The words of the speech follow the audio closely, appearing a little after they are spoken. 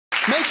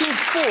Making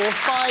 4,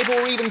 5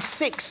 or even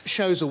 6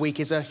 shows a week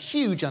is a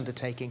huge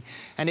undertaking,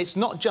 and it's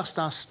not just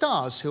our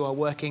stars who are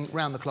working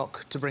round the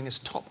clock to bring us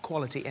top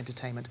quality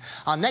entertainment.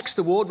 Our next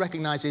award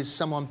recognises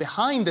someone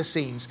behind the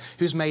scenes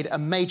who's made a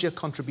major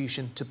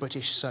contribution to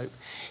British soap.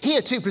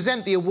 Here to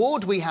present the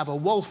award we have a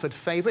Walford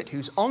favourite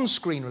whose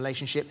on-screen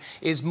relationship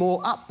is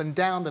more up and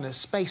down than a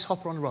space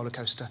hopper on a roller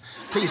coaster.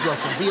 Please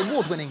welcome the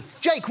award-winning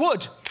Jake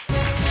Wood.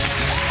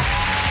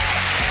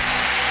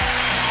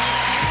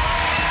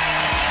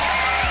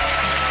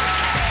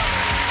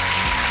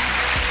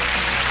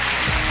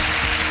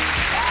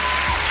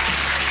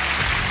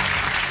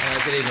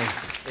 Good evening.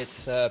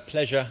 It's a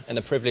pleasure and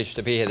a privilege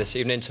to be here this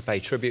evening to pay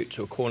tribute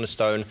to a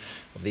cornerstone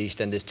of the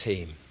EastEnders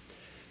team.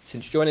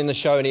 Since joining the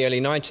show in the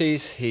early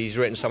 90s, he's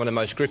written some of the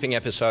most gripping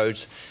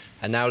episodes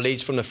and now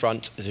leads from the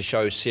front as the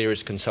show's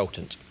series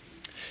consultant.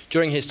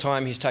 During his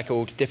time, he's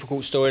tackled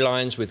difficult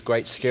storylines with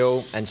great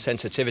skill and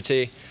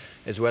sensitivity,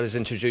 as well as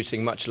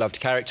introducing much-loved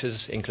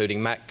characters,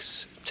 including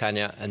Max,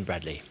 Tanya and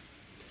Bradley.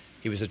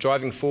 He was the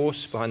driving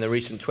force behind the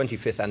recent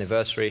 25th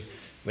anniversary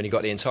when he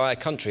got the entire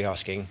country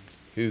asking,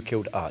 who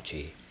killed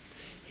Archie?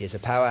 He is a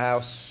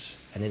powerhouse,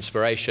 an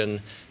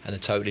inspiration, and a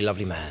totally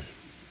lovely man.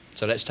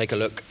 So let's take a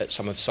look at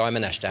some of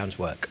Simon Ashdown's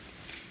work.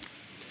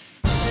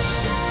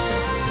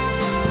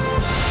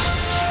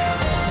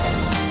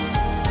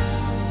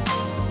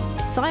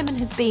 Simon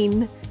has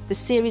been the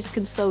series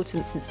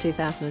consultant since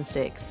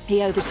 2006.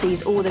 He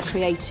oversees all the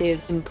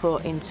creative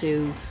input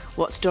into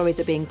what stories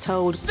are being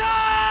told,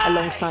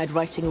 alongside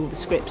writing all the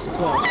scripts as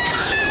well.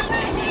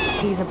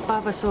 He's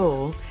above us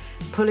all,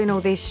 pulling all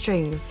these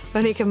strings,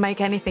 and he can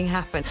make anything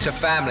happen. It's a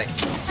family.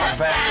 It's a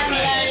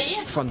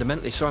family!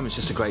 Fundamentally, Simon's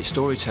just a great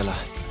storyteller.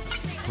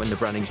 When the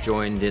Brannings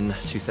joined in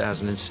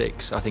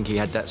 2006, I think he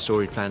had that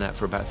story planned out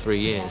for about 3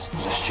 years.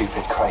 The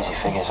stupid, crazy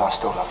thing is, I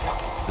still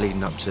love you.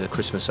 Leading up to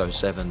Christmas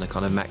 '07, the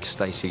kind of Max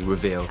Stacey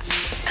reveal.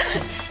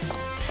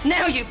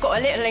 Now you've got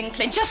a little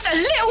inkling, just a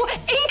little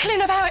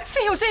inkling of how it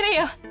feels in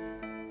here.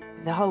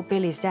 The whole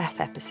Billy's death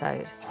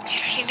episode, You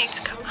really need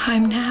to come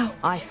home now.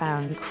 I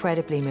found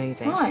incredibly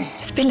moving. Why?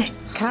 It's Billy.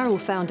 Carol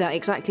found out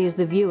exactly as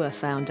the viewer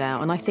found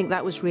out, and I think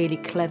that was really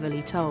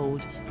cleverly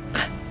told.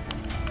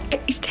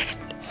 He's dead.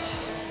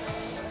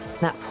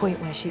 That point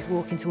where she's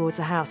walking towards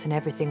the house and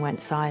everything went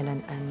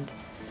silent, and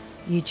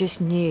you just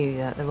knew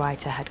that the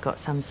writer had got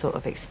some sort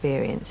of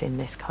experience in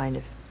this kind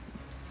of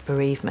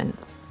bereavement.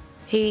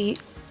 He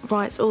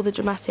writes all the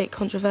dramatic,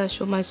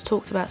 controversial, most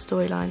talked about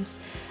storylines,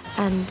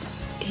 and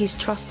he's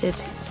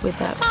trusted with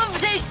that. Oh,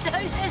 please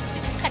don't.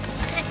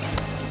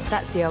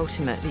 That's the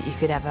ultimate that you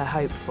could ever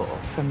hope for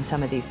from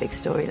some of these big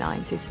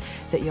storylines, is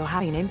that you're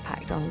having an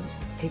impact on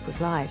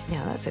people's lives.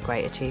 Yeah, that's a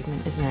great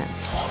achievement, isn't it?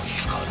 All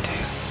you've got to do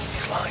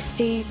is lie.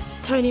 The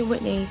Tony and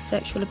Whitney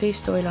sexual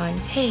abuse storyline.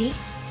 He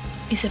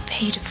is a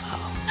paedophile.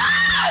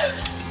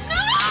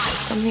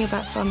 Something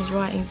about Simon's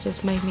writing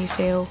just made me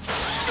feel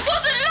It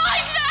wasn't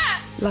like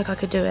that! like I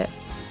could do it.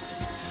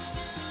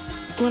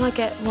 When I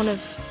get one of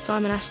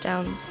Simon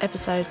Ashdown's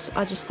episodes,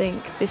 I just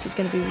think this is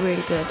going to be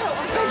really good.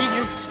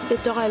 The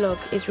dialogue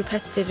is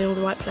repetitive in all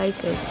the right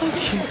places.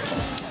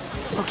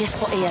 Well, guess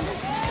what, Ian?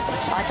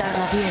 I don't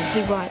love you.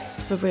 He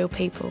writes for real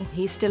people.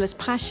 He's still as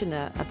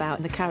passionate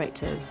about the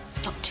characters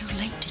It's not too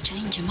late to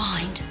change your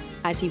mind.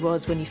 as he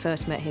was when you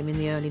first met him in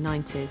the early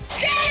 90s.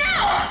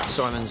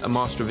 Simon's a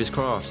master of his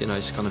craft, you know,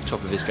 he's kind of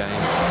top of his game.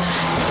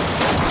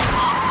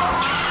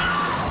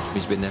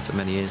 He's been there for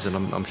many years, and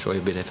I'm sure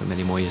he'll be there for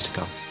many more years to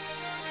come.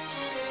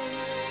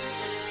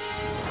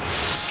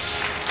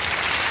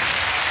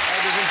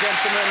 Ladies and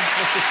gentlemen,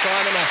 Mr.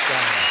 Simon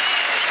Ashdown.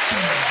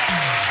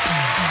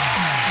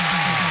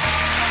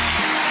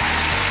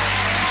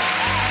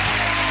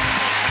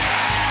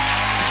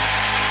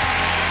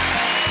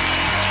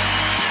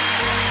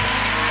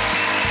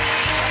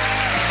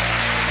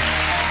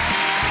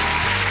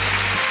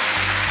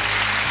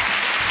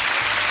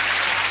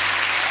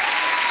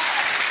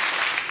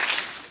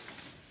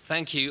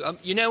 Thank you.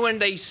 You know when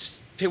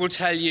people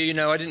tell you, you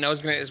know, I didn't know I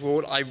was going to get this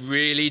award, I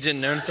really didn't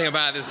know anything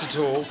about this at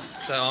all,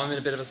 so I'm in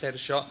a bit of a state of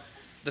shock.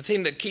 The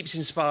thing that keeps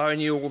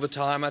inspiring you all the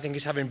time, I think,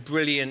 is having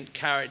brilliant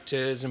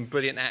characters and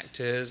brilliant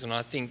actors, and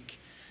I think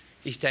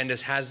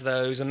EastEnders has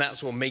those, and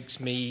that's what makes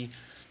me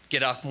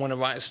get up and want to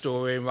write a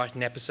story and write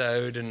an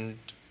episode, and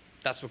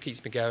that's what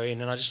keeps me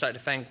going. And I'd just like to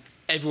thank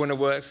everyone who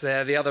works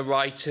there, the other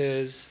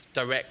writers,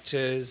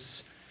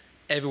 directors,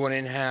 everyone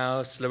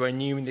in-house, Lorraine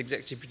Newman, the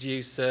executive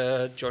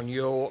producer, John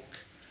York.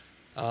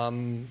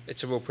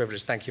 It's a real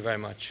privilege. Thank you very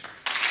much.